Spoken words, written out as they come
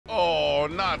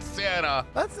not Santa.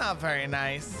 That's not very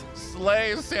nice.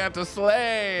 Slay, Santa,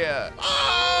 slay.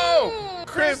 Oh,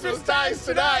 Christmas dies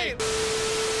tonight.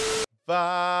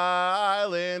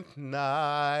 Violent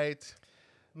night.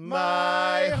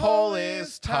 My hole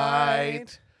is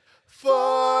tight.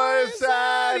 For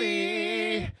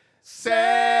Zaddy,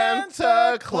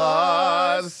 Santa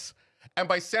Claus. And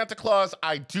by Santa Claus,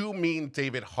 I do mean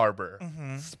David Harbour,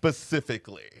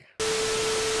 specifically.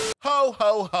 Ho,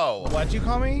 ho, ho. What'd you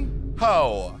call me?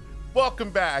 Ho.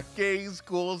 Welcome back, gays,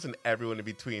 ghouls, and everyone in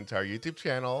between to our YouTube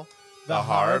channel, The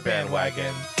Horror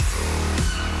Bandwagon.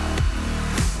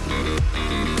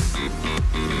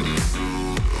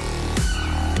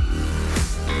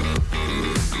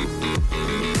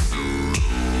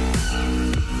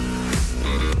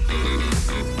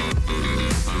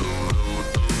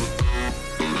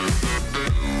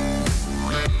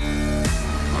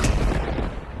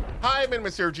 Hi, my name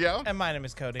is Sergio. And my name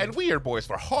is Cody. And we are boys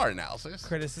for horror analysis,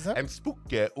 criticism, and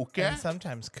spooky and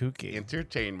sometimes kooky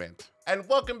entertainment. And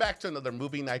welcome back to another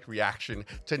movie night reaction.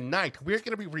 Tonight, we're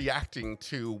going to be reacting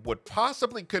to what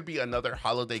possibly could be another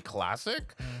holiday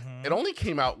classic. It only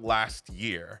came out last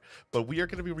year, but we are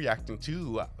going to be reacting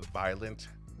to Violent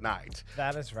Night.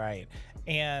 That is right.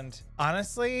 And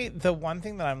honestly, the one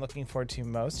thing that I'm looking forward to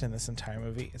most in this entire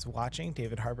movie is watching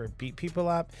David Harbour beat people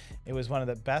up. It was one of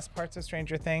the best parts of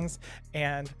Stranger Things,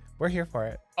 and we're here for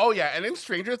it. Oh yeah, and in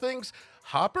Stranger Things,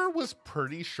 Hopper was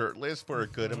pretty shirtless for a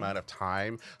good amount of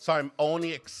time, so I'm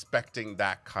only expecting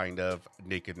that kind of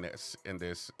nakedness in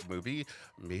this movie,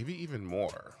 maybe even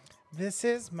more. This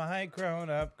is my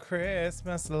grown-up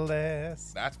Christmas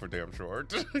list. That's for damn sure.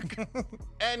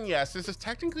 And yes, this is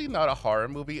technically not a horror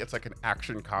movie. It's like an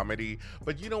action comedy.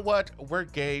 But you know what? We're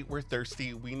gay. We're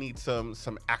thirsty. We need some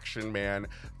action, man,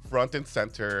 front and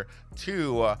center.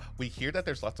 Two, we hear that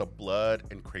there's lots of blood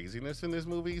and craziness in this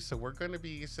movie. So we're going to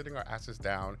be sitting our asses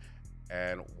down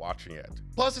and watching it.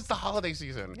 Plus, it's the holiday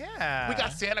season. Yeah. We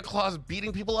got Santa Claus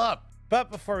beating people up. But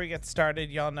before we get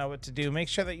started, y'all know what to do. Make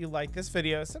sure that you like this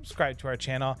video, subscribe to our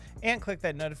channel, and click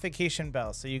that notification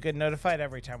bell so you get notified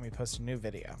every time we post a new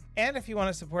video. And if you want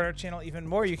to support our channel even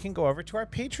more, you can go over to our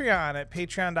Patreon at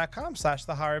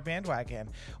patreon.com/thehorrorbandwagon,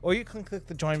 or you can click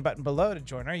the join button below to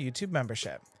join our YouTube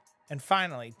membership. And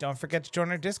finally, don't forget to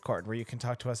join our Discord, where you can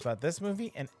talk to us about this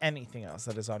movie and anything else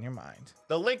that is on your mind.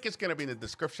 The link is going to be in the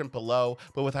description below.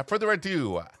 But without further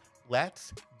ado,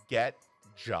 let's get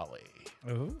jolly.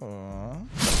 Ooh.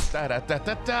 Da da da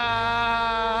da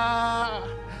da.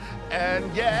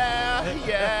 And yeah,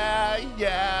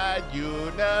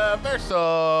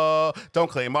 Universal. Don't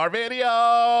claim our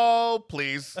video,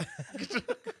 please.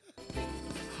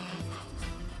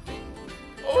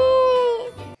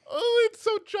 Oh, it's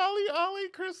so jolly, Ollie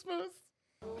Christmas.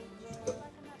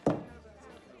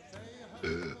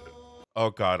 Oh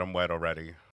God, I'm wet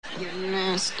already. You're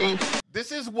nasty.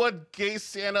 This is what gay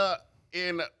Santa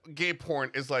in gay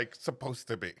porn is like supposed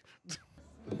to be.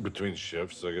 Between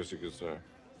shifts, I guess you could say.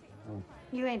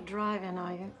 You ain't driving,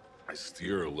 are you? I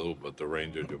steer a little, but the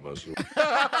reindeer do most of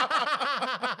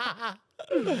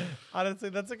it. Honestly,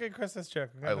 that's a good Christmas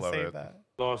joke. I'm I gonna love save it. that.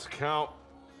 Lost count.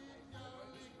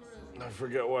 I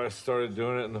forget why I started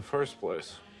doing it in the first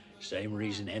place. Same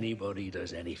reason anybody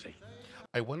does anything.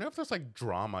 I wonder if there's like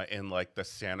drama in like the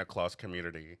Santa Claus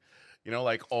community. You know,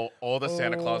 like all the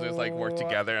Santa Clauses like work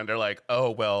together and they're like, oh,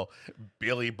 well,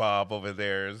 Billy Bob over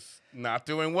there is not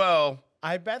doing well.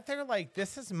 I bet they're like,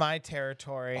 this is my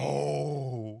territory.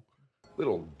 Oh.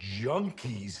 Little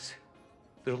junkies.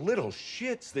 They're little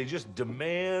shits. They just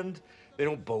demand. They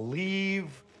don't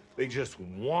believe. They just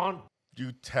want.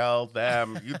 You tell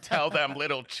them,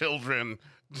 little children.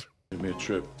 Give me a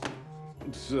trip.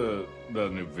 It's the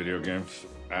new video games.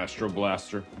 Astro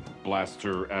Blaster.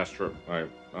 Blaster Astro. I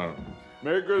don't know.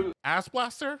 Merry Christmas. Ass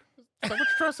Blaster? Is that what you're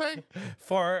trying to say?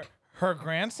 For her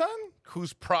grandson?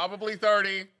 Who's probably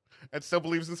 30 and still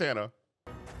believes in Santa.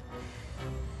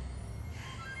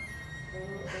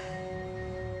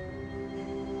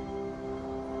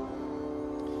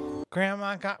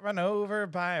 Grandma got run over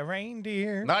by a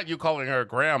reindeer. Not you calling her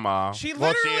grandma. She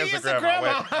well, literally she is a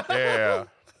grandma. Wait, yeah.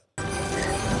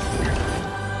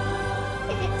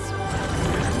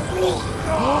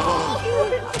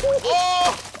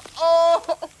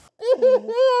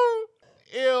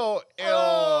 Ew.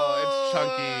 It's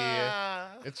chunky.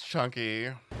 It's chunky.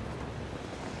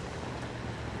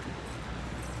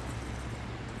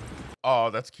 Oh,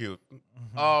 that's cute.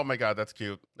 Oh my God, that's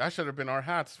cute. That should have been our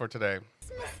hats for today.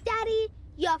 Christmas, Daddy,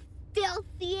 you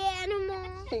filthy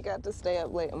animal. He got to stay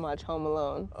up late and watch Home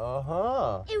Alone.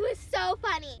 Uh-huh. It was so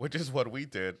funny. Which is what we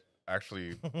did,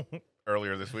 actually,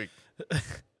 earlier this week.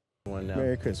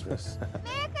 Merry Christmas.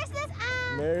 Merry Christmas.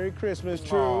 Merry Christmas,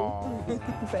 True.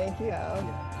 Thank you.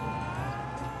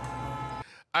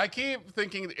 I keep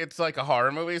thinking it's like a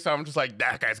horror movie, so I'm just like,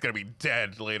 that guy's gonna be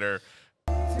dead later.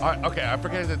 Okay, I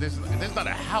forget that this is not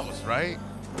a house, right?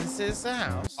 This is the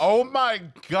house. Oh my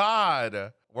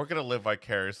God. We're gonna live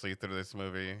vicariously through this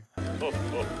movie. Merry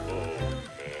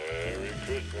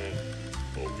Christmas.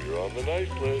 Hope you're on the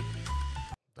nice list.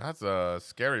 That's a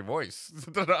scary voice.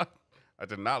 I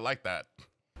did not like that.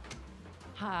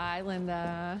 Hi,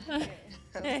 Linda.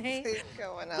 Hey. Keep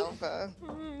going, Alpha.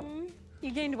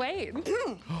 You gained weight.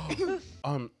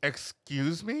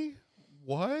 Excuse me?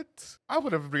 What? I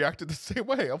would have reacted the same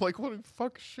way. I'm like, what the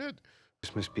fuck shit?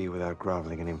 Christmas be without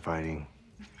groveling and infighting.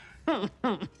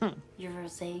 Your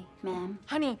rosé, ma'am.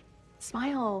 Honey,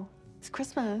 smile. It's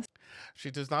Christmas. She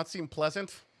does not seem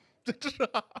pleasant.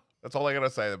 That's all I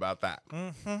gotta say about that.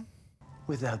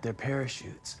 Without their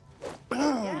parachutes.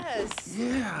 Yes.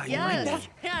 Yeah, you like that?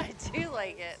 Yeah, I do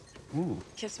like it. Ooh.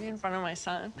 Kiss me in front of my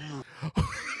son.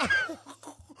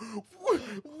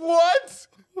 What?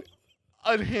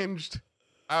 Unhinged.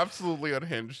 Absolutely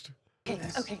unhinged.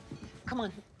 Okay. Come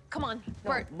on.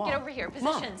 Bert, Mom. get over here.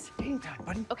 Positions. Hang tight,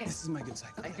 buddy. Okay. This is my good side.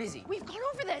 I'm busy. We've gone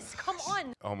over this. Come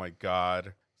on. Oh my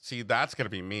God. See, that's gonna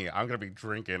be me. I'm gonna be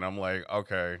drinking. I'm like,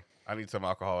 okay, I need some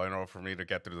alcohol in order for me to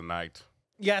get through the night.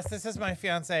 Yes, this is my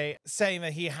fiance saying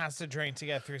that he has to drink to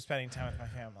get through spending time with my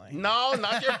family. No,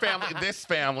 not your family. This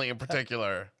family in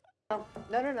particular. No.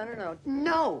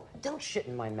 No! Don't shit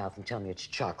in my mouth and tell me it's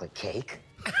chocolate cake.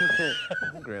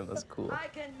 Graham, that's cool.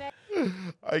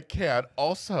 I can't.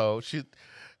 Also,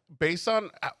 based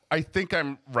on, I think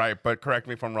I'm right, but correct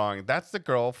me if I'm wrong. That's the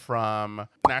girl from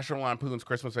National Lampoon's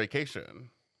Christmas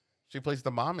Vacation. She plays the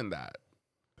mom in that.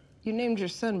 You named your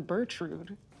son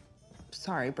Bertrude.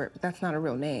 Sorry, Bert, but that's not a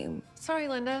real name. Sorry,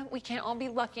 Linda. We can't all be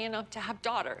lucky enough to have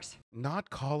daughters. Not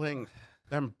calling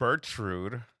them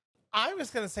Bertrude. I was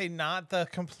going to say not the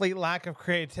complete lack of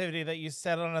creativity that you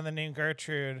settled on the name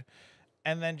Gertrude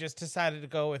and then just decided to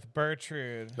go with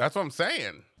Bertrude. That's what I'm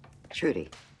saying. Trudy.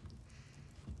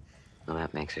 Well,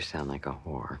 that makes her sound like a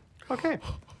whore. Okay.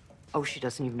 Oh, she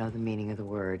doesn't even know the meaning of the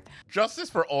word. Justice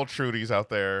for old Trudies out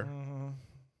there.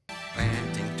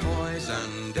 Planting toys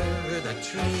under the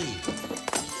tree.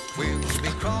 We'll be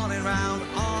crawling around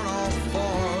on all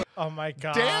fours. Oh my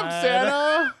God. Damn,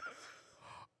 Santa.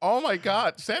 Oh my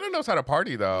God. Santa knows how to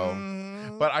party though.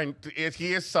 But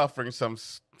he is suffering some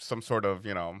sort of,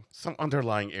 some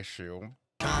underlying issue.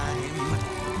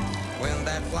 When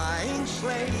that flying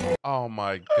sleigh. Oh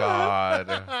my God.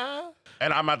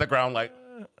 And I'm at the ground like,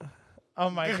 oh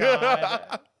my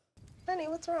God. Honey,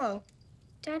 what's wrong?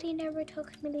 Daddy never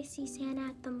took me to see Santa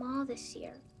at the mall this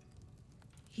year.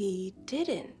 He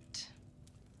didn't.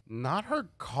 not her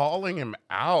calling him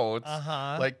out.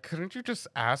 Like, couldn't you just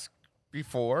ask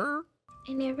before?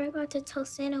 I never got to tell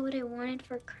Santa what I wanted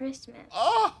for Christmas.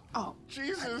 Oh,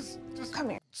 Jesus. Just come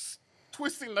here.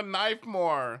 Twisting the knife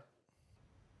more.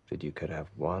 Said you could have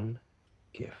one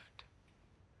gift.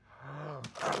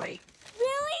 Really?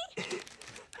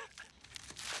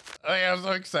 Oh, yeah, I'm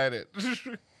so excited. I can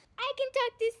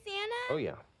talk to Santa? Oh,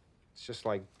 yeah. It's just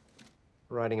like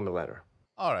writing him a letter.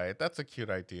 All right, that's a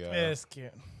cute idea. It is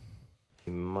cute.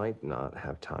 He might not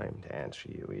have time to answer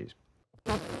you.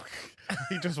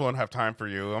 He just won't have time for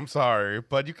you. I'm sorry,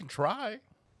 but you can try.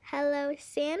 Hello,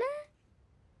 Santa?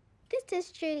 This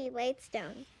is Trudy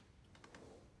Whitestone.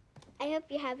 I hope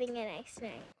you're having a nice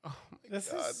night. Oh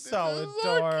this is so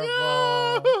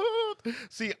adorable. So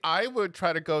see, I would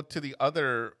try to go to the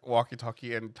other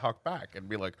walkie-talkie and talk back and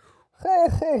be like, ho,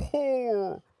 ho,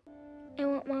 ho. I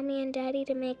want Mommy and Daddy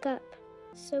to make up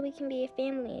so we can be a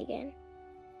family again.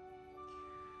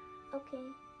 Okay.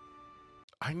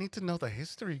 I need to know the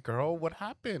history, girl. What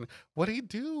happened? What did he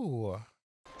do?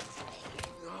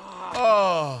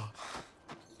 Oh.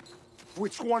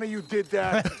 Which one of you did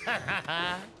that?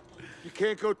 You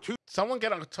can't go too. Someone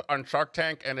get on Shark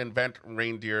Tank and invent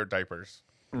reindeer diapers.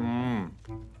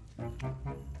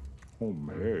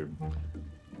 Homemade.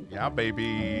 Yeah,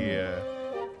 baby.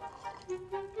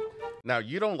 Now,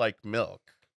 you don't like milk.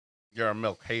 You're a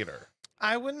milk hater.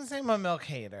 I wouldn't say I'm a milk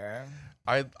hater.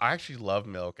 I actually love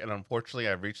milk, and unfortunately,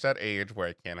 I've reached that age where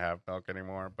I can't have milk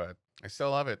anymore, but I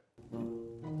still love it.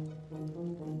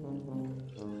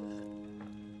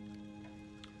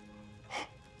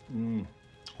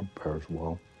 Pairs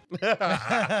well.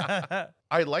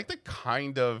 I like the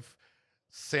kind of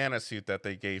Santa suit that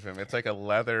they gave him. It's like a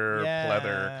leather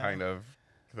kind of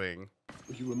thing.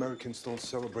 You Americans don't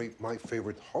celebrate my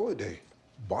favorite holiday,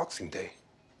 Boxing Day.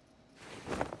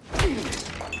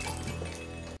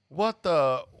 What?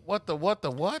 I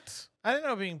didn't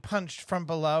know being punched from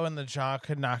below in the jaw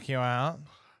could knock you out.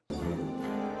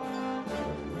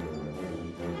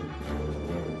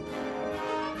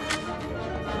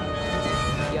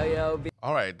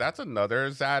 All right, that's another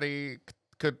zaddy.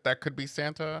 That could be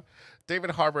Santa.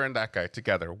 David Harbour and that guy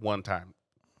together one time.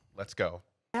 Let's go.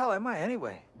 Hell am I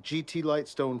anyway? GT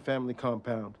Lightstone family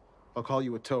compound. I'll call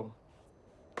you a tow.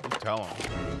 You tell him.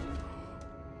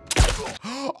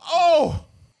 Oh!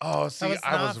 Oh, see,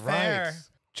 I was fair. right.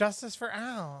 Justice for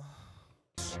Al.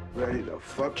 Ready to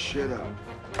fuck shit up.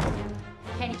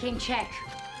 Candy cane check.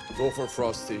 Go for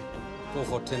Frosty. Go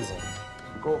for Tinsel.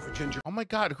 Go for Ginger. Oh my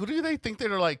God, who do they think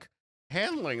they're like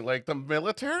handling? Like the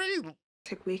military?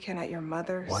 Took weekend at your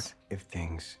mother's. What if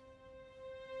things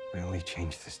really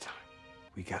change this time?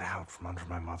 We got out from under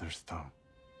my mother's thumb.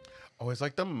 Oh, is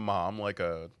like the mom like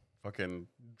a fucking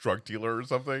drug dealer or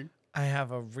something? I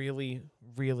have a really,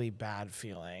 really bad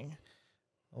feeling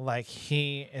like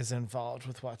he is involved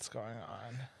with what's going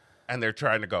on. And they're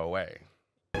trying to go away.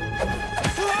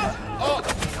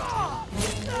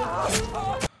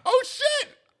 Oh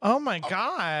shit! Oh my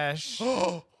gosh.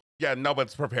 Yeah,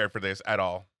 nobody's prepared for this at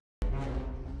all.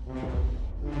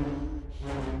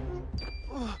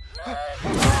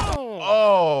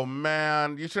 Oh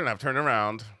man, you shouldn't have turned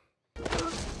around.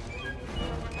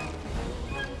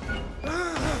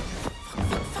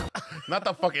 Not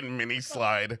the fucking mini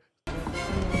slide.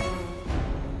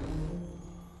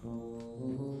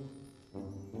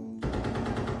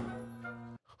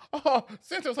 Oh,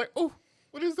 Santa's like, oh,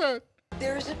 what is that?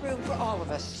 There isn't room for all of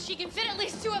us. She can fit at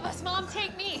least 2 of us. Mom,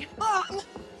 take me. Oh,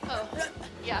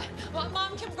 yeah. Well,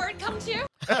 Mom, can Bert come too?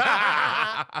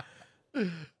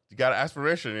 You got an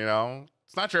aspiration, you know?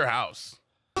 It's not your house.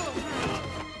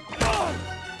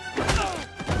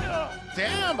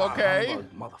 Damn, okay.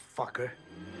 Motherfucker.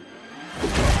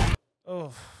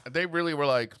 Oh. They really were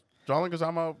like, John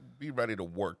Leguizamo, be ready to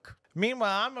work.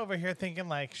 Meanwhile, I'm over here thinking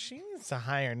like she needs to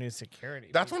hire new security.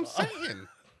 That's people. what I'm saying.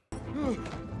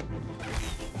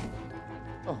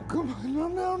 Oh, come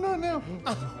on. No.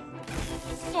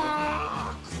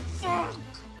 Fuck.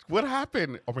 What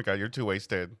happened? Oh my God, you're too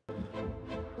wasted.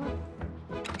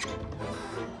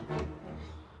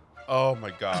 Oh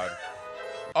my God.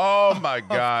 Oh my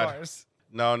God. Of course.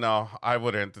 No, I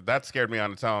wouldn't. That scared me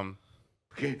on its own.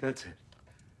 Okay, that's it.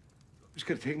 I'm just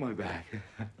gonna take my bag.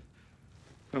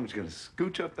 I'm just gonna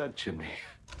scooch up that chimney.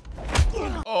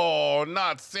 Oh,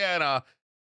 not Santa.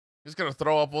 He's gonna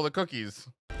throw up all the cookies.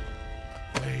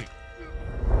 Wait.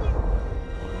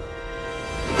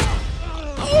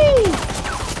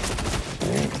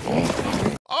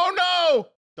 Oh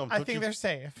no! I think they're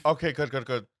safe. Okay, good.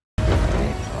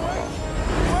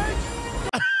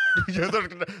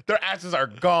 Their asses are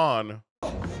gone.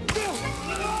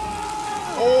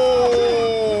 Oh!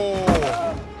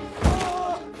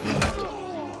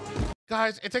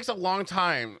 Guys, it takes a long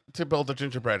time to build a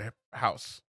gingerbread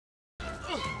house.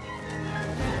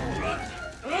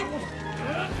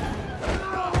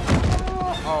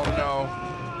 Oh no.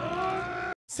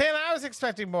 Santa, I was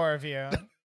expecting more of you.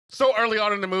 So early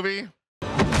on in the movie.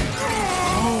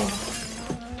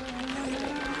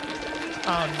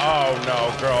 Oh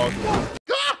no, girl.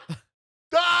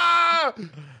 Ah!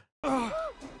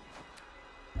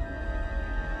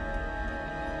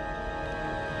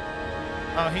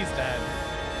 Oh, he's dead.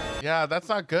 Yeah, that's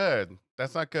not good.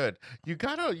 That's not good. You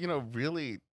gotta,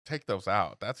 really take those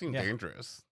out. That seems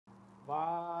dangerous.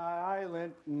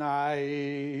 Violent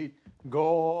night,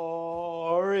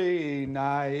 gory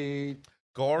night.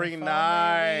 Gory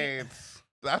nights.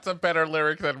 That's a better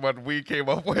lyric than what we came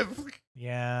up with.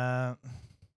 Yeah.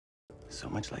 So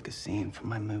much like a scene from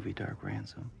my movie Dark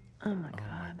Ransom. Oh my God.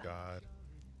 Oh my God.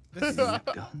 This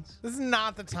Guns. is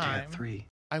not the We could have time. 3.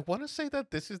 I want to say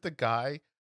that this is the guy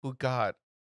who got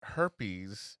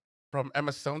herpes from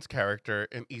Emma Stone's character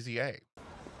in Easy A.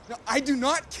 No, I do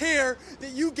not care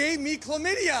that you gave me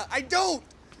chlamydia. I don't.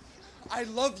 I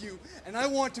love you, and I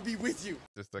want to be with you.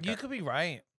 You could be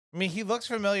right. I mean, he looks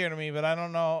familiar to me, but I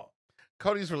don't know.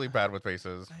 Cody's really bad with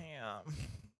faces. Damn.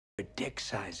 Your dick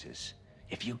sizes,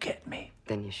 if you get me.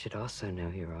 Then you should also know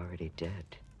you're already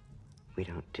dead. We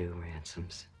don't do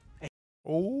ransoms.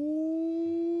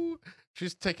 Oh,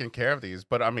 she's taking care of these,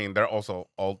 but I mean, they're also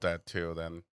all dead too.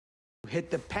 Then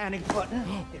Hit the panic button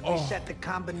and reset the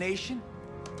combination.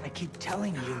 I keep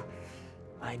telling you,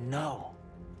 I know.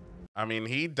 I mean,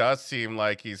 he does seem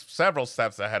like he's several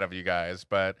steps ahead of you guys,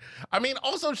 but I mean,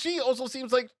 she also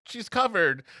seems like she's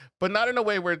covered, but not in a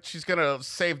way where she's gonna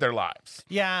save their lives.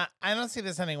 Yeah, I don't see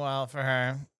this ending well for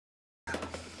her. We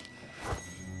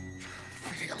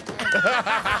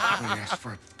asked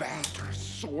for a bath or a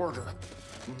sword or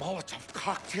Molotov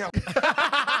cocktail.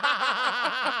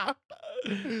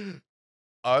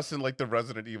 Us in like the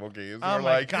Resident Evil games. Oh We're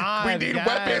my like, God, we need yes.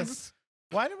 weapons.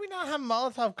 Why do we not have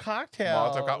Molotov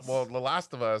cocktails? Well, The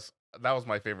Last of Us, that was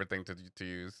my favorite thing to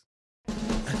use.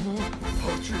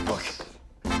 Poetry book.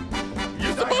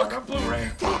 Use the book. On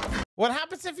Blu-ray. What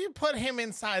happens if you put him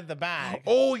inside the bag?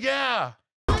 Oh, yeah.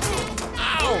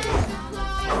 Ow.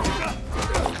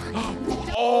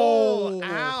 Oh,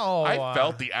 ow. I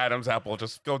felt the Adam's apple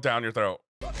just go down your throat.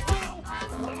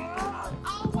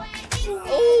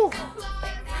 Oh.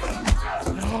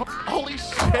 Holy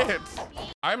shit.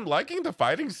 I'm liking the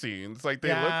fighting scenes. Like,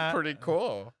 they look pretty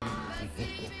cool.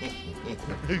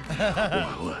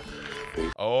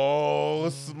 Oh,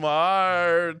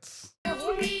 smart.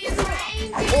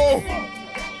 Oh.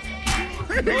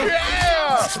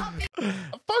 Yeah.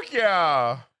 Fuck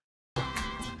yeah.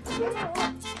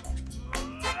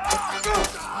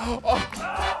 Oh.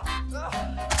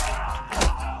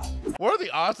 What are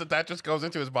the odds that that just goes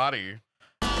into his body?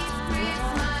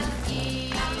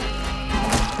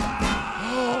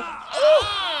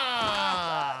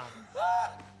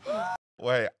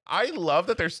 Wait, I love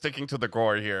that they're sticking to the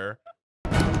gore here.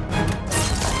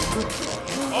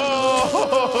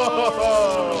 Oh!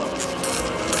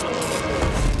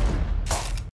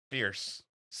 Fierce.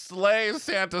 Slay,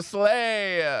 Santa,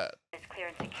 slay! It's clear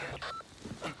and secure.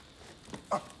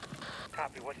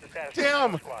 Copy. What's the status?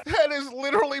 Damn! That is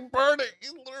literally burning!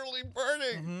 He's literally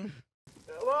burning!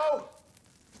 Hello?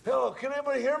 Hello, can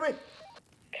anybody hear me?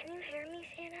 Can you hear me,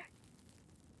 Santa?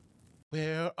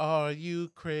 Where are you,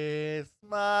 Christmas?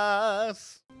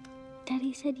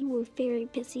 Daddy said you were very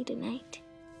busy tonight.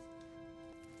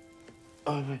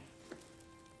 I'm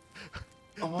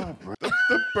on a break.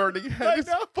 The burning head is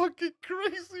fucking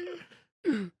crazy.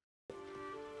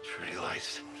 Trudy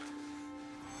Lights.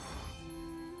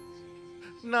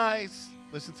 Nice.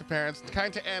 Listen to parents,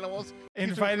 kind to animals.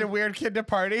 Invite a weird kid to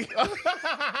party.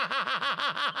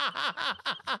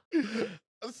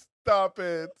 Stop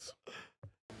it.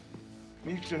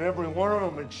 Each and every one of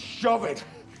them and shove it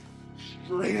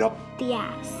straight up the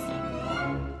ass.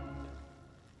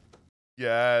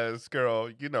 Yes, girl,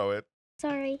 you know it.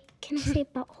 Sorry, can I say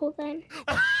butthole then?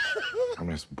 I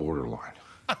miss borderline.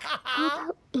 How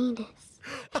about anus?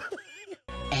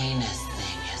 Anus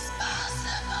thing is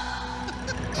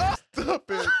possible.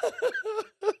 Stop it.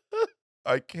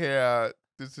 I can't.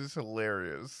 This is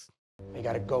hilarious. We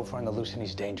got a gopher on the loose and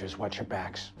he's dangerous. Watch your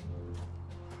backs.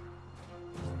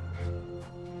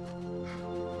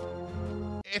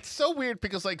 It's so weird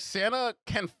because like Santa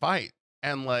can fight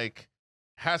and like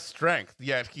has strength,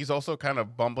 yet he's also kind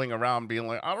of bumbling around being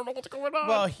like, I don't know what's going on.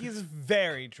 Well, he's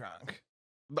very drunk.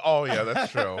 Oh yeah,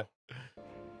 that's true.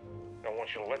 I want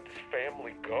you to let this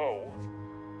family go.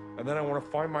 And then I want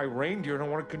to find my reindeer and I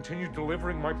want to continue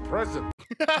delivering my present.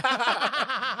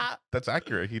 That's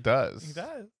accurate. He does. He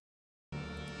does.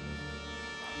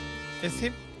 Is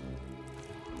he?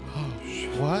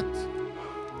 What?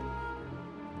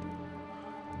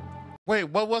 Wait,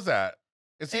 what was that?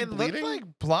 Is he It bleeding? looked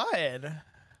like blood.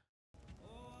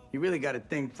 You really got a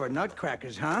thing for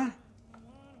nutcrackers, huh?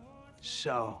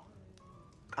 So,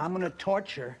 I'm gonna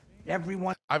torture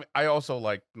everyone. I also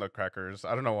like nutcrackers.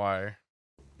 I don't know why.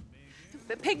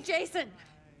 The pig Jason.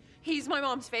 He's my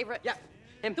mom's favorite. Yeah.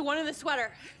 And the one in the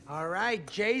sweater. All right,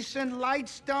 Jason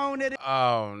Lightstone. It.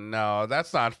 Oh no,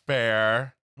 that's not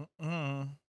fair. No,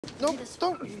 don't put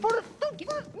it. Don't put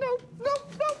it. No.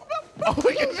 Oh,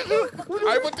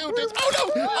 I would do this. Oh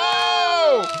no!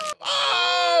 Oh!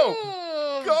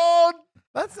 Oh! God!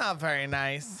 That's not very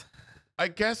nice. I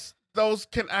guess those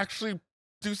can actually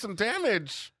do some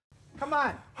damage. Come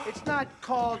on, it's not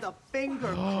called a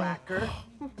finger cracker.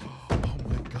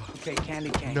 Okay, candy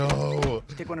cane. No.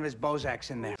 Stick one of his Bozaks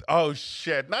in there. Oh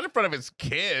shit! Not in front of his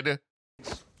kid.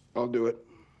 I'll do it.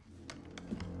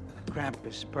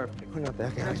 Krampus, perfect. We're not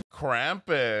that guy.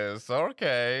 Krampus.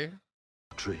 Okay.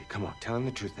 Trudy, come on, tell him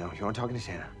the truth now. You aren't talking to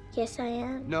Santa. Yes, I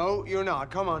am. No, you're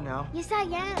not. Come on now. Yes, I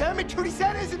am. Damn it, Trudy,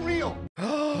 Santa isn't real.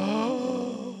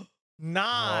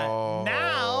 Not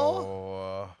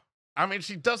now. I mean,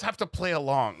 she does have to play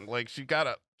along. Like she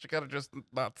gotta just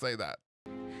not say that.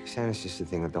 Santa's just a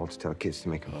thing adults tell kids to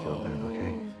make them feel better,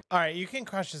 okay? All right, you can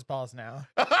crush his balls now.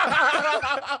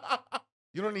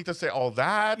 You don't need to say all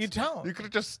that. You don't. You could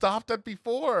have just stopped it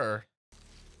before.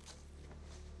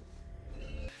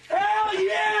 Hell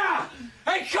yeah!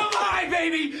 Hey, come on,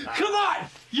 baby! Come on!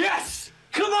 Yes!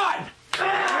 Come on!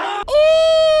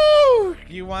 Ooh!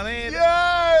 You want it?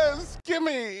 Yes! Give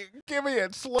me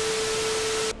it. Slow.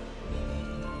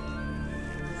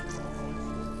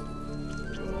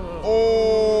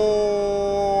 Oh!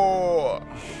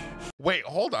 Wait,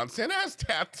 hold on. Santa has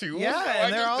tattoos. Yeah,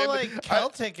 and they're all like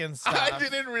Celtic and stuff. I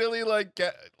didn't really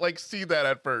see that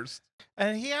at first.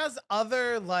 And he has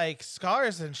other like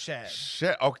scars and shit.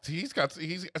 Shit. Oh, see,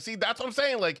 that's what I'm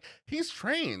saying. Like, he's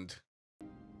trained.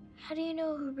 How do you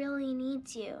know who really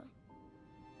needs you?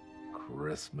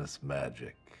 Christmas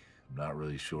magic. I'm not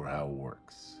really sure how it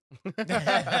works.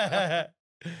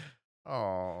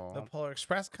 Oh. The Polar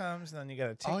Express comes, and then you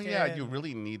got a ticket. Oh yeah, you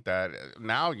really need that.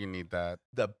 Now you need that.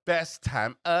 The best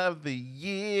time of the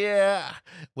year,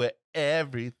 where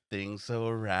everything's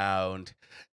around.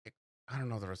 I don't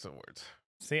know the rest of the words.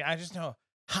 See, I just know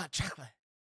hot chocolate.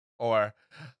 Or,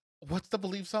 what's the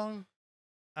Believe song?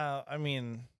 I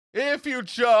mean, if you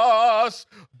just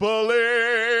believe.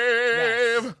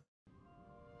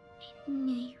 I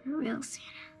knew you were real, Santa.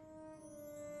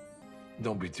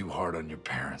 Don't be too hard on your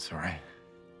parents, all right?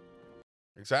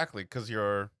 Exactly, because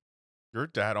your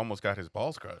dad almost got his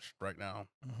balls crushed right now.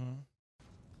 Mm-hmm.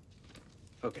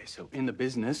 Okay, so in the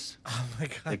business,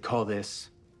 they call this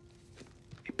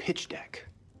a pitch deck.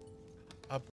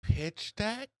 A pitch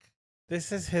deck?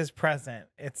 This is his present.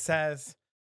 It says,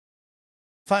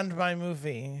 "Fund my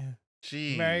movie.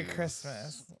 Jeez. Merry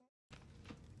Christmas."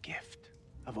 Gift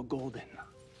of a golden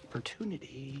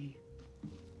opportunity.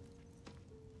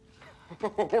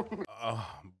 Oh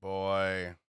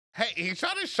boy. Hey, he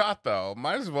shot his shot though.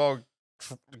 Might as well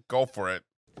go for it.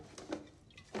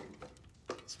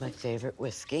 It's my favorite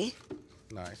whiskey.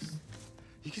 Nice.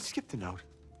 You can skip the note.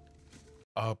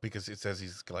 Oh, because it says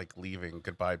he's like leaving.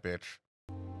 Goodbye, bitch.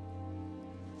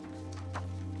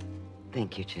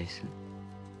 Thank you, Jason.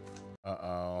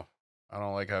 Uh-oh. I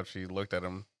don't like how she looked at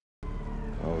him.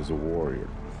 I was a warrior,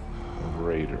 a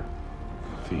raider,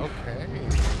 a thief. Okay.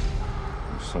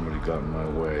 Somebody got in my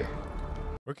way.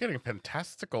 We're getting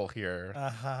fantastical here.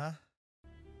 Uh-huh.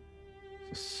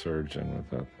 A surgeon with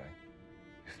that thing.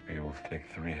 Used to be able to take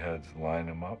 3 heads, line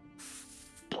them up.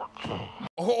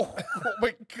 Oh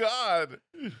my God.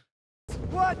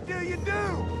 What do you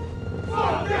do?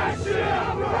 Fuck that shit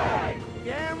up right!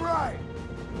 Damn right.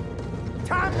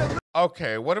 Time to.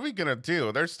 Okay, what are we gonna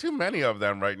do? There's too many of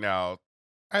them right now.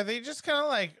 Are they just gonna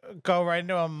like go right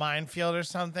into a minefield or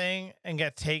something and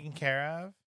get taken care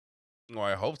of? Well,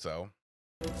 I hope so.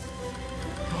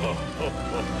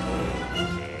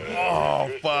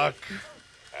 Oh, fuck.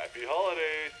 Happy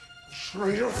holidays.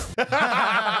 Traitor.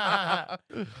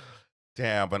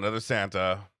 Damn, another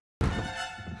Santa.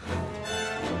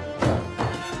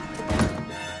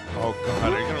 Oh,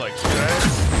 God, are you gonna like shred?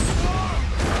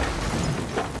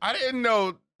 I didn't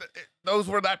know those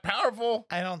were that powerful.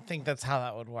 I don't think that's how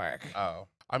that would work. Oh.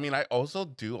 I mean, I also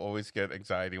do always get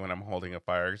anxiety when I'm holding a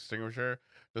fire extinguisher,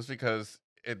 just because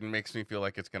it makes me feel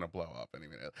like it's gonna blow up any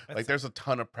minute. Like there's a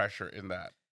ton of pressure in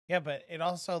that. Yeah, but it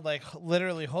also like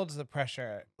literally holds the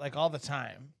pressure like all the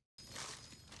time.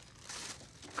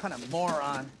 What kind of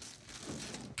moron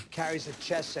carries a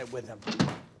chess set with him?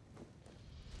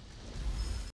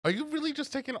 Are you really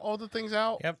just taking all the things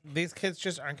out? Yep, these kids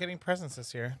just aren't getting presents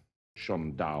this year.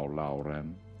 Shondao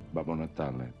Lauren, Babo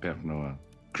Natale, Père Noël,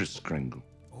 Kris Kringle.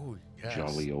 Oh, yes.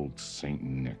 Jolly old Saint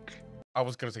Nick. I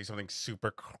was gonna say something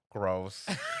super gross.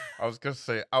 I was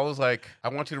like, I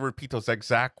want you to repeat those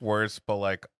exact words, but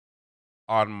like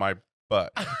on my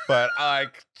butt. But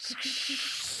like,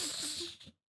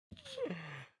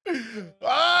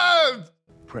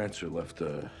 Prancer left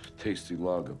a tasty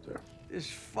log up there. This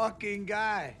fucking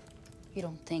guy. You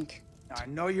don't think? I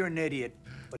know you're an idiot.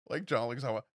 But like John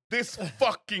Leguizamo. This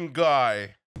fucking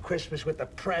guy. Christmas with the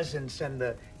presents and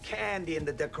the candy and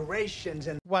the decorations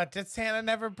and. What, did Santa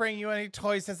never bring you any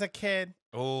toys as a kid?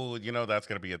 Oh, you know that's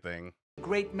gonna be a thing.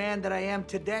 Great man that I am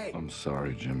today. I'm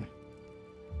sorry, Jimmy.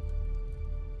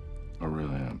 I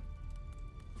really am.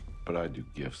 But I do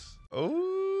gifts.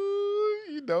 Oh,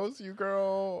 he knows you,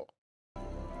 girl.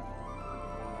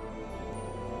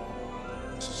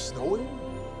 Is it snowing?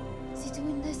 Is he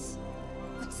doing this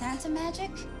with Santa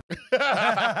magic?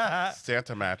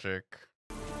 Santa magic.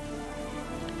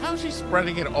 How's she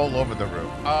spreading it all over the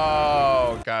room?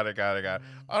 Oh, got it.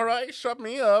 All right, shut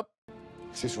me up.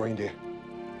 It's his reindeer.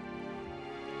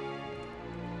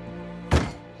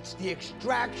 It's the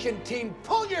extraction team.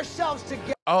 Pull yourselves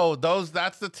together. Oh,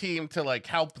 that's the team to like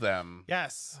help them.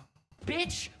 Yes.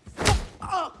 Bitch.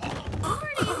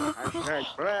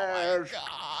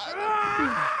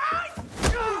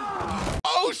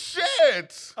 Oh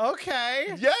shit!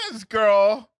 Okay. Yes,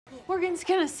 girl. Morgan's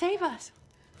gonna save us.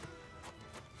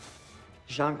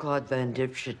 Jean-Claude Van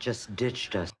Dipshit just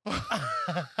ditched us.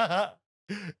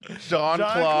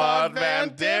 Jean-Claude Van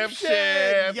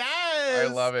Dipshit. Yes.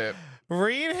 I love it.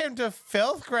 Read him to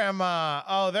filth, Grandma.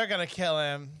 Oh, they're gonna kill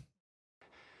him.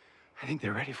 I think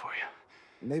they're ready for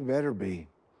you. They better be.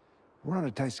 We're on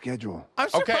a tight schedule. I'm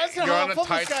surprised you're on a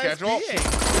tight schedule.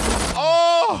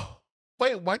 Oh,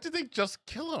 wait, why did they just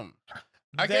kill him?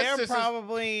 I guess They're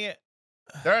probably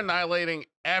they're annihilating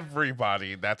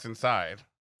everybody that's inside.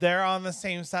 they're on the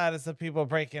same side as the people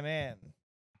breaking in.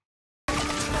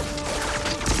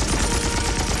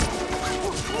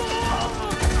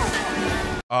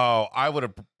 Oh, I would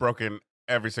have broken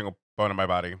every single bone in my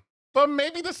body. But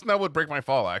maybe the snow would break my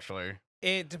fall, actually.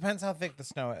 It depends how thick the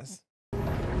snow is.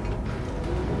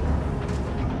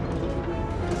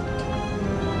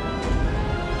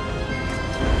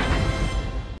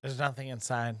 There's nothing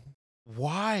inside.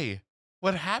 Why?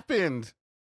 What happened?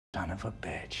 Son of a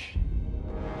bitch.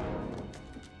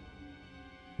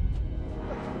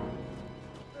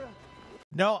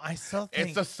 No, I still think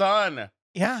It's the sun.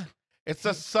 Yeah. It's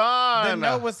the sun. The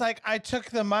note was like, I took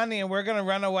the money and we're gonna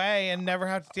run away and never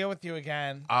have to deal with you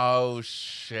again. Oh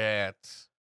shit.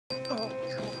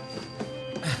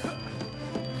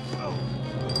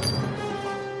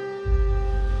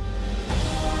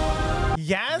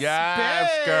 Yes,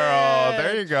 Yes, girl.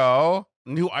 There you go.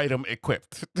 New item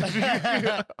equipped.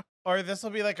 Or this will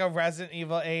be like a Resident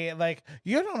Evil 8. Like,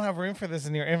 you don't have room for this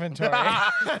in your inventory.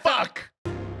 Fuck.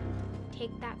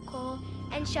 Take that coal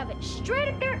and shove it straight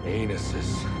up their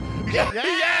Anuses.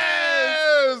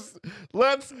 Yes!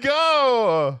 Let's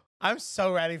go. I'm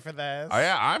so ready for this. Oh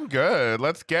yeah, I'm good.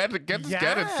 Let's get it,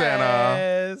 Santa.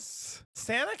 Yes.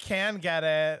 Santa can get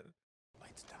it.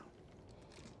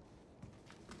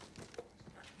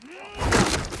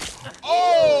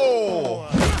 Oh!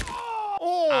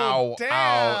 Oh, Ow, damn.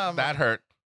 ow, that hurt.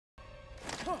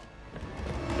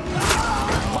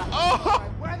 Oh!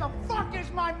 Where the fuck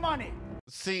is my money?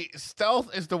 See,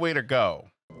 stealth is the way to go.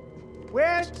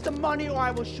 Where's the money, or I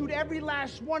will shoot every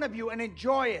last one of you and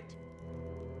enjoy it.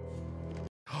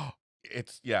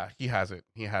 Yeah, he has it.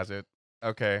 He has it.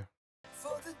 Okay.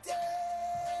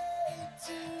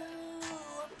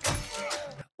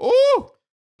 Ooh!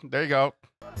 There you go.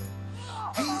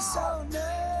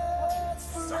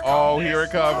 Oh, here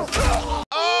it comes.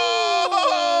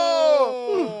 Oh!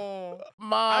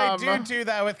 Mom. I do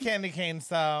that with candy canes,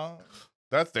 though.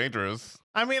 That's dangerous.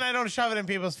 I mean, I don't shove it in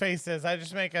people's faces. I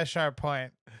just make a sharp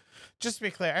point. Just to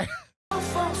be clear.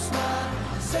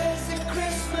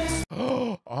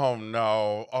 Oh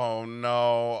no. Oh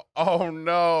no. Oh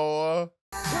no.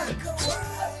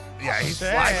 Yeah, he's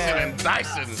slicing and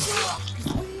dicing.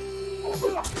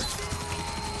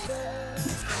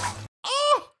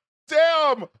 Oh,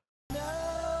 damn.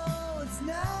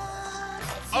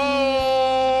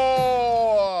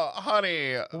 Oh,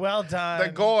 honey. Well done. The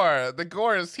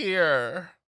gore is here.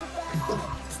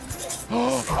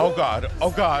 Oh God.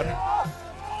 Oh God.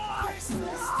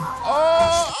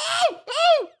 Oh,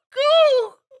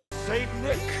 go. Save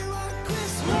Nick.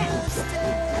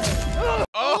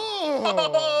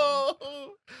 Oh,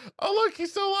 oh look,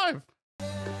 he's still alive.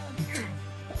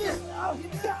 There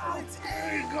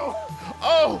you go.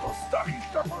 Oh,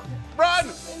 run.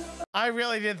 I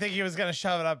really did think he was going to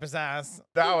shove it up his ass.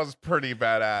 That was pretty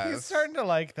badass. He's starting to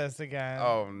like this again.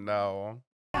 Oh no.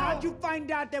 How'd you find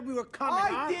out that we were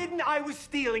coming? I didn't. I was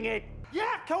stealing it.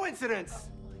 Yeah, coincidence.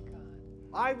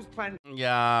 I was planning.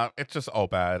 Yeah, it's just all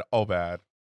bad. All bad.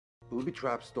 Booby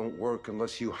traps don't work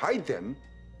unless you hide them.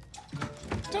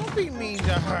 Don't be mean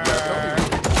to her.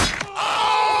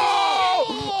 Oh!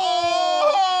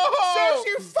 Serves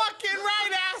you fucking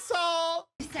right, asshole.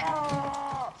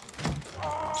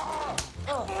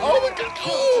 Oh my God.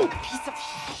 Oh! Piece of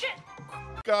shit.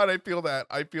 God, I feel that.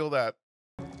 I feel that.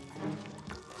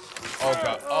 Oh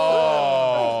God.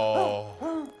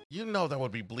 Oh. You know that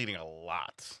would be bleeding a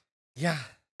lot. Yeah.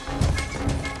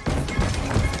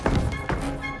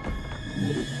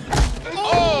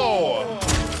 Oh!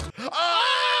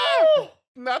 Oh!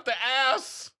 Not the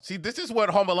ass. See, this is what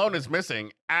Home Alone is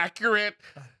missing. Accurate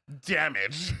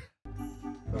damage.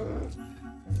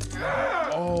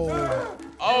 Oh.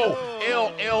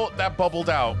 Oh, ill. That bubbled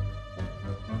out.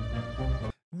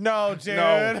 No,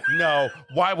 dude. No.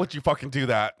 Why would you fucking do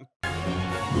that?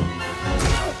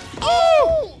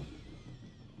 Oh!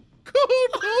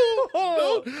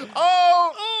 No.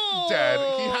 Oh! Dead.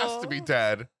 He has to be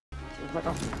dead.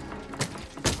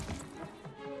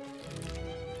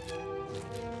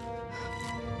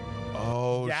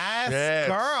 Oh, yes, shit.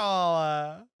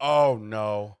 girl. Oh,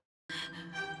 no.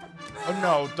 Oh,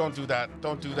 no. Don't do that.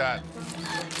 Don't do that.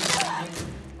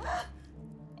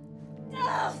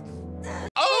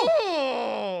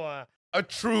 Oh! A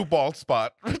true bald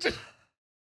spot. That's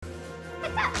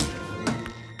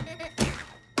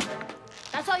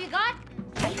all you got?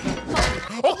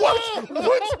 Oh,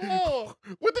 what?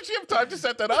 When did she have time to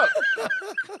set that up?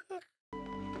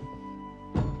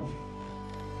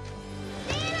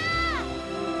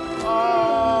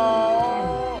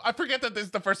 Oh, I forget that this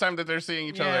is the first time that they're seeing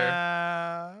each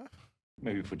other.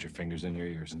 Maybe put your fingers in your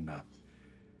ears and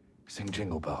sing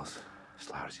Jingle Bells as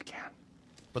loud as you can.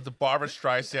 But the Barbra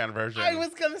Streisand version. I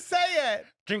was gonna say it.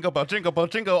 Jingle bell,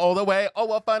 jingle all the way. Oh,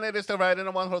 what fun it is to ride in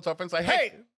a one-horse open sleigh.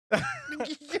 Hey.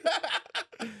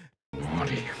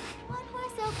 Naughty.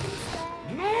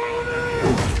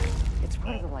 It's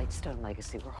part of the Lightstone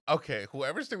legacy. Okay,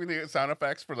 whoever's doing the sound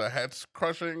effects for the heads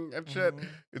crushing and shit,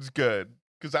 it's good.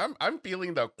 Because I'm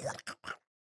feeling the...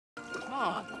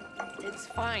 Oh, it's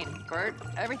fine, Bert.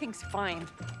 Everything's fine.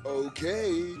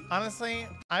 Okay. Honestly,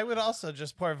 I would also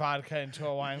just pour vodka into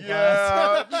a wine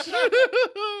glass.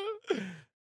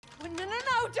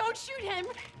 No, don't shoot him.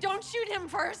 Don't shoot him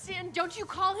first, and don't you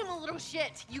call him a little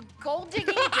shit, you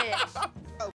gold-digging bitch.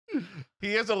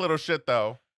 He is a little shit,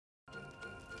 though.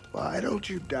 Why don't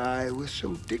you die with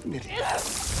some dignity?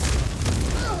 Yes!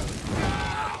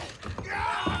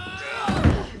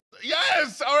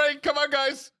 All right, come on,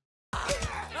 guys.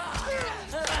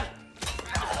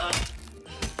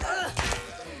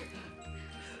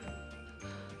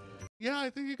 Yeah, I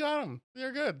think you got him.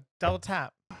 You're good. Double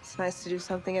tap. It's nice to do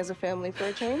something as a family for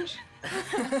a change.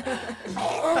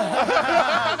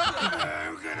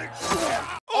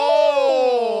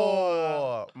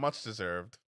 Oh! Much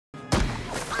deserved.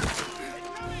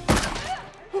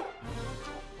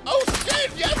 Oh,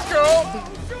 shit! Yes, girl!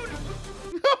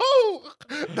 No!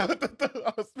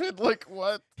 I was mid, like,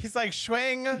 what? He's like,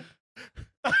 swing.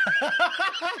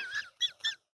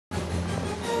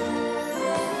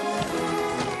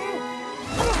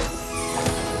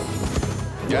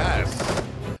 Yes.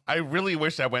 I really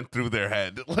wish I went through their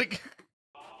head. Like,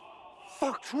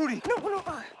 Fuck, Trudy. No.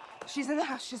 She's in the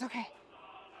house. She's okay.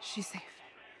 She's safe.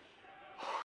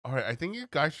 all right, I think you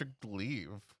guys should leave.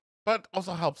 But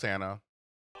also help Santa.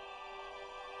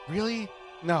 Really?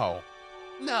 No.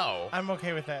 No. I'm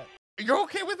okay with it. You're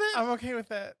okay with it? I'm okay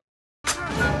with it.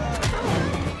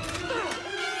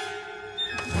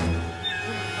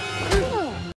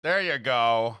 There you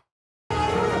go.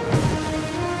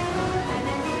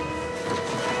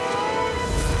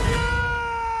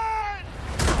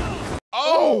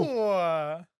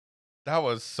 Oh! That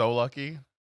was so lucky.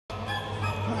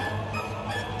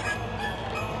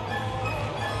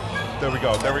 There we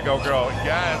go, girl.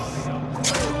 Yes.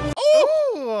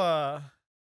 Oh!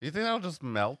 You think that'll just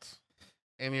melt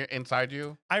inside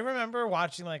you? I remember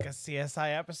watching like a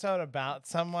CSI episode about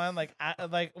someone like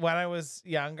when I was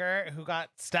younger who got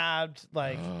stabbed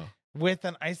like with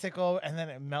an icicle and then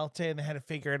it melted and they had to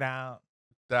figure it out.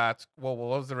 That's well,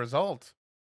 what was the result?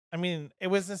 I mean, it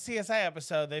was a CSI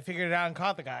episode. They figured it out and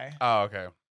caught the guy. Oh, okay.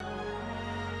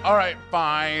 All right,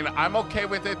 fine. I'm okay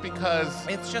with it because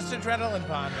it's just adrenaline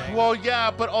bonding. Well,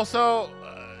 yeah, but also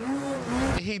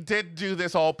he did do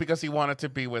this all because he wanted to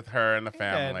be with her and the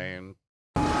family. And...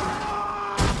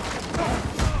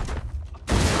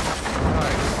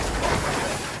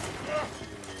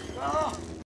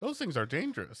 Those things are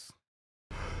dangerous.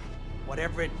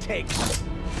 Whatever it takes.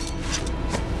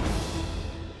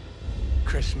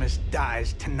 Christmas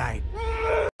dies tonight.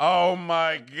 Oh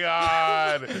my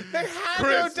God. They had to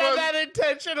have done that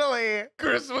intentionally.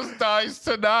 Christmas dies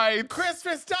tonight.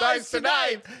 Christmas dies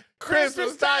tonight.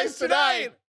 Christmas dies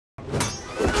tonight.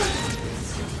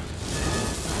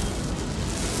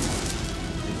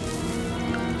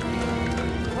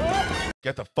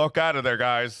 Get the fuck out of there,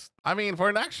 guys. I mean, for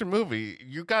an action movie,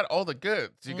 you got all the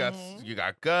goods. You got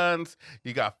guns,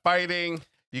 you got fighting,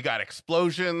 you got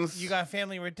explosions. You got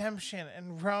family redemption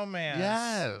and romance.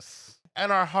 Yes.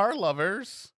 And our horror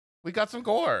lovers, we got some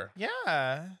gore.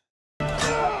 Yeah.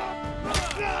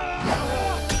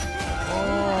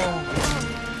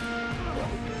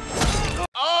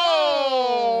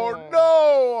 Oh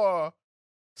no!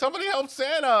 Somebody help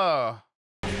Santa.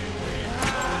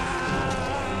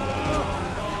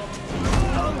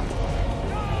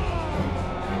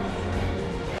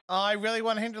 Oh, I really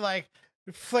want him to like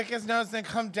flick his nose and then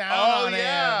come down on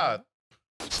yeah. him.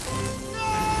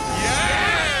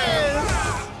 Yes!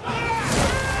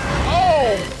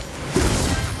 Oh!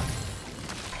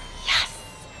 Yes!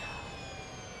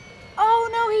 Oh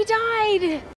no, he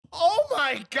died! Oh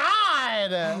my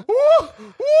God!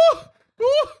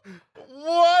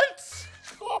 What?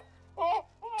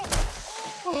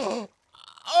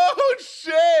 Oh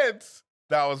shit!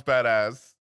 That was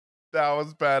badass. That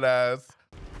was badass.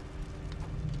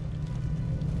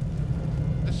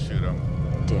 Just shoot him.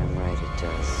 Damn right it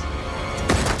does.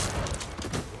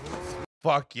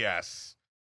 Fuck yes.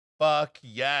 Fuck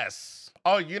yes.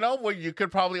 Oh, you know what you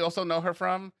could probably also know her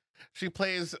from? She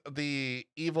plays the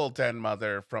evil den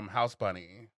mother from House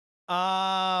Bunny.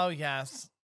 Oh,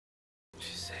 yes.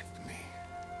 She saved me.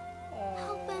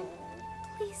 Help him.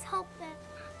 Please help him.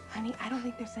 Honey, I don't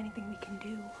think there's anything we can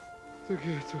do. It's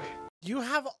okay, it's okay. You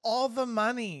have all the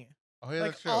money. Oh, yeah,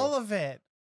 like, that's true. all of it.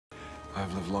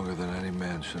 I've lived longer than any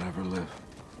man should ever live.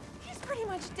 He's pretty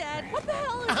much dead. What the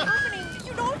hell is happening?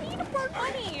 You don't need to burn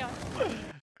money.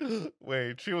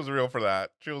 Wait, she was real for that.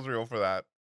 She was real for that.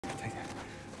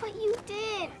 But you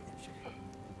did.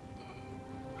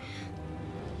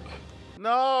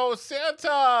 No,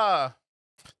 Santa!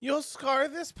 You'll scar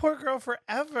this poor girl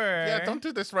forever. Yeah, don't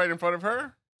do this right in front of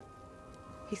her.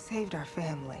 He saved our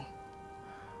family.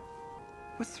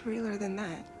 What's realer than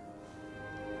that?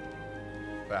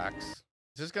 Facts.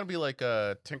 Is this gonna be like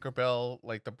a Tinkerbell,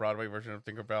 like the Broadway version of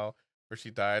Tinkerbell, where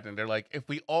she died, and they're like, if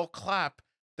we all clap,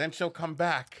 then she'll come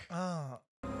back. Oh.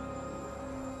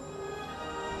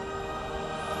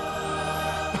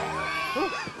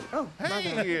 Oh,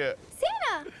 Hey!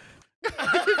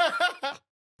 Santa!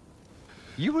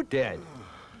 You were dead.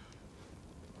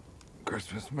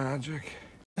 Christmas magic.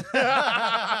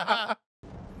 They're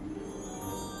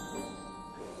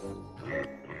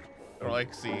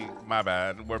like, see, my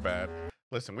bad, we're bad.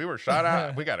 Listen, we were shot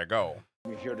at, we gotta go.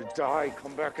 You're here to die.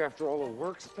 Come back after all the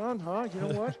work's done, huh? You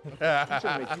know what? I'm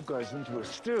gonna make you guys into a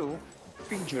stew.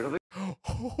 Feed you to the.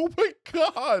 Oh my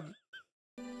god!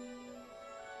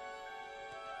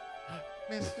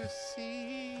 Mr.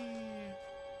 C.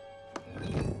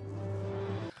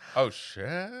 Oh shit,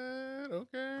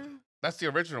 okay. That's the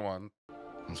original one.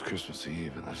 It's Christmas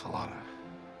Eve, and there's a lot of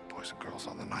boys and girls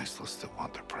on the nice list that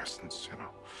want their presents, you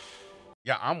know.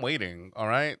 Yeah, I'm waiting, all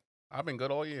right? I've been good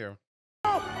all year.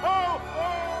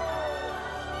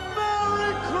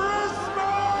 Merry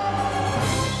Christmas!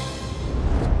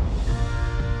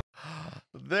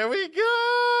 There we go!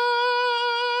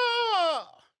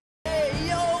 Hey,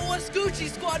 yo, what's Gucci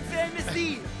Squad fam? It's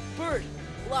the Bird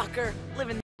Locker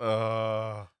living.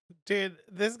 Dude,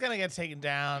 this is gonna get taken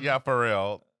down. Yeah, for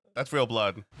real. That's real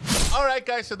blood. All right,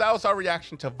 guys, so that was our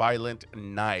reaction to Violent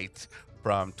Night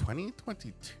from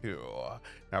 2022.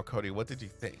 Now, Cody, what did you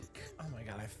think? Oh my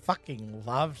god, I fucking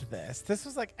loved this. This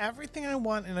was like everything I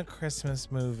want in a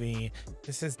Christmas movie.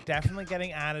 This is definitely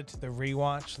getting added to the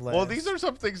rewatch list. Well, these are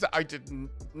some things that I did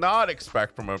not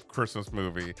expect from a Christmas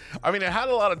movie. I mean, it had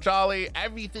a lot of jolly.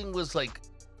 Everything was like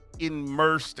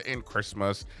immersed in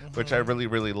Christmas, which I really,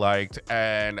 really liked.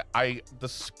 And the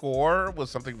score was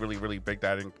something really, really big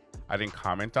that I didn't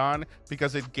comment on,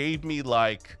 because it gave me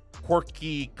like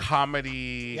quirky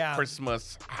comedy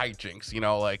Christmas hijinks, you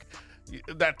know, like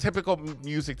that typical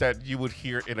music that you would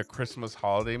hear in a Christmas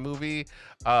holiday movie.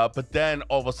 But then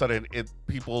all of a sudden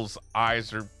people's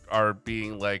eyes are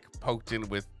being like poked in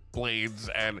with blades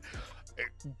and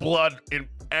blood in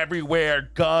everywhere,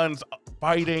 guns,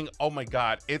 fighting. Oh my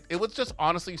god, it was just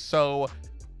honestly so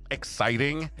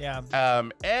exciting. Yeah.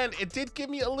 And it did give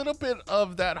me a little bit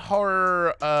of that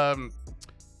horror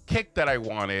kick that I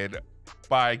wanted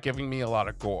by giving me a lot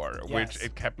of gore, which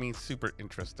it kept me super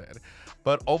interested.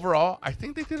 But overall, I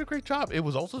think they did a great job. It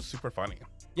was also super funny.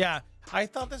 Yeah, I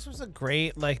thought this was a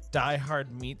great like Die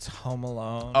Hard meets Home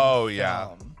Alone. Oh yeah.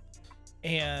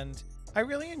 And I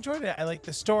really enjoyed it. I liked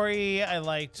the story. I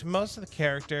liked most of the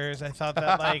characters. I thought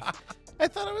that like I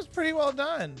thought it was pretty well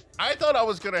done. I thought I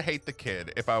was gonna hate the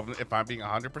kid if I'm being 100%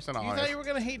 honest. You thought you were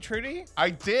gonna hate Trudy? I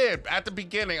did. At the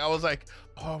beginning, I was like,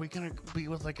 oh, are we gonna be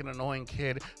with like an annoying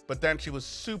kid? But then she was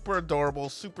super adorable,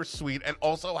 super sweet, and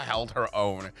also held her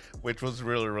own, which was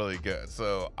really, really good.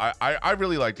 So I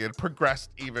really liked it. It progressed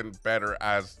even better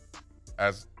as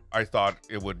I thought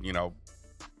it would, you know,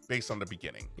 based on the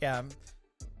beginning. Yeah.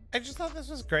 I just thought this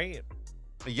was great.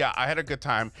 Yeah, I had a good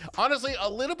time. Honestly, a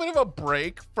little bit of a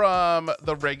break from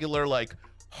the regular like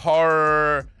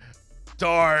horror,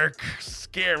 dark,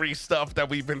 scary stuff that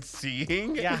we've been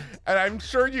seeing. Yeah. And I'm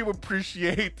sure you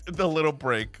appreciate the little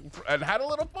break and had a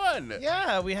little fun.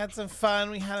 Yeah, we had some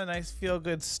fun. We had a nice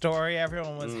feel-good story.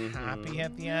 Everyone was happy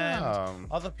at the end.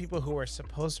 All the people who were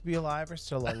supposed to be alive are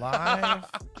still alive.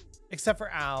 Except for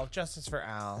Al. Justice for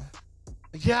Al.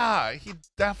 Yeah, he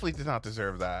definitely did not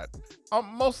deserve that.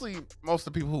 Most of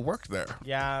the people who worked there.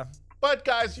 Yeah. But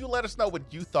guys, you let us know what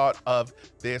you thought of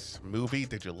this movie.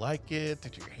 Did you like it?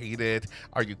 Did you hate it?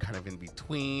 Are you kind of in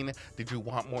between? Did you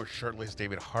want more shirtless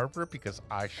David Harbour? Because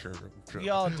I sure do. We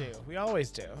all do. We always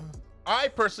do. I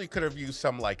personally could have used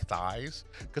some like thighs,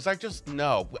 because I just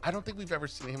know. I don't think we've ever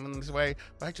seen him in this way,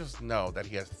 but I just know that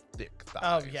he has thick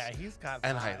thighs. Oh yeah, he's got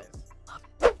and thighs.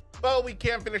 But we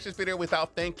can't finish this video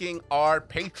without thanking our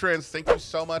patrons. Thank you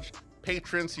so much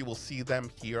patrons. You will see them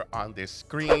here on this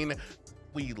screen.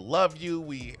 We love you.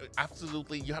 We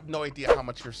absolutely, you have no idea how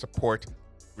much your support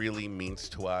really means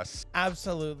to us.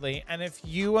 Absolutely. And if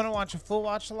you want to watch a full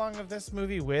watch along of this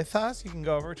movie with us, you can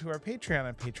go over to our Patreon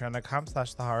at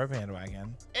patreon.com/thehorrorbandwagon.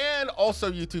 And also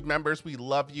YouTube members, we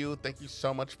love you. Thank you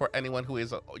so much for anyone who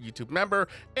is a YouTube member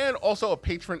and also a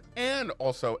patron and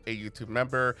also a YouTube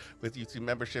member. With YouTube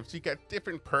memberships, you get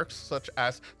different perks such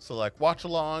as select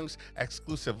watch-alongs,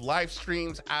 exclusive live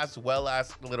streams, as well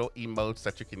as little emotes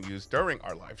that you can use during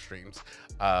our live streams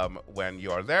when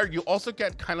you are there. You also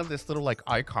get kind of this little like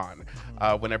icon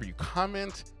whenever you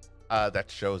comment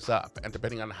that shows up. And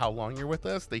depending on how long you're with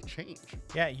us, they change.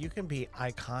 Yeah, you can be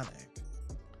iconic.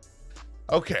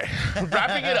 Okay,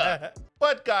 wrapping it up.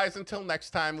 But guys, until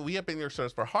next time, we have been your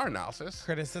source for horror analysis,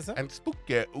 criticism, and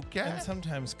spooky and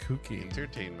sometimes kooky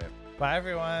entertainment. Bye,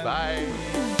 everyone.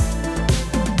 Bye.